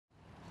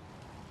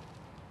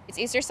It's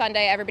Easter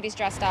Sunday, everybody's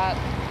dressed up.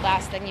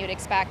 Last thing you'd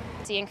expect,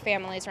 seeing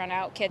families run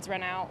out, kids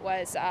run out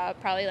was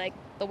probably like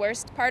the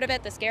worst part of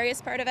it, the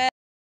scariest part of it.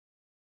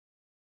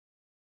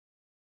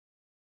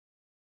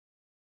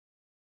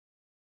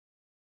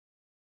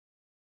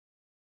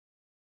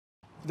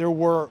 There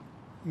were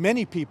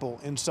many people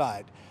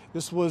inside.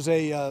 This was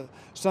a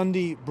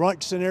Sunday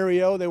brunch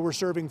scenario. They were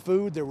serving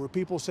food. There were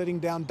people sitting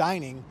down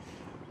dining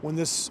when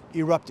this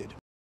erupted.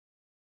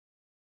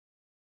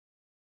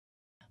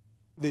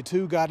 The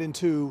two got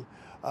into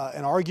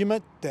an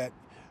argument that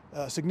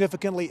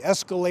significantly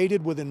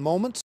escalated within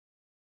moments.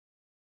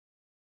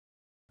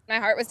 My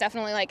heart was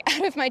definitely like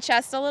out of my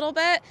chest a little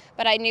bit,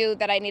 but I knew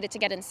that I needed to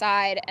get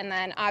inside, and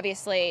then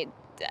obviously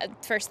the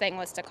first thing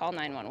was to call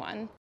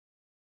 911.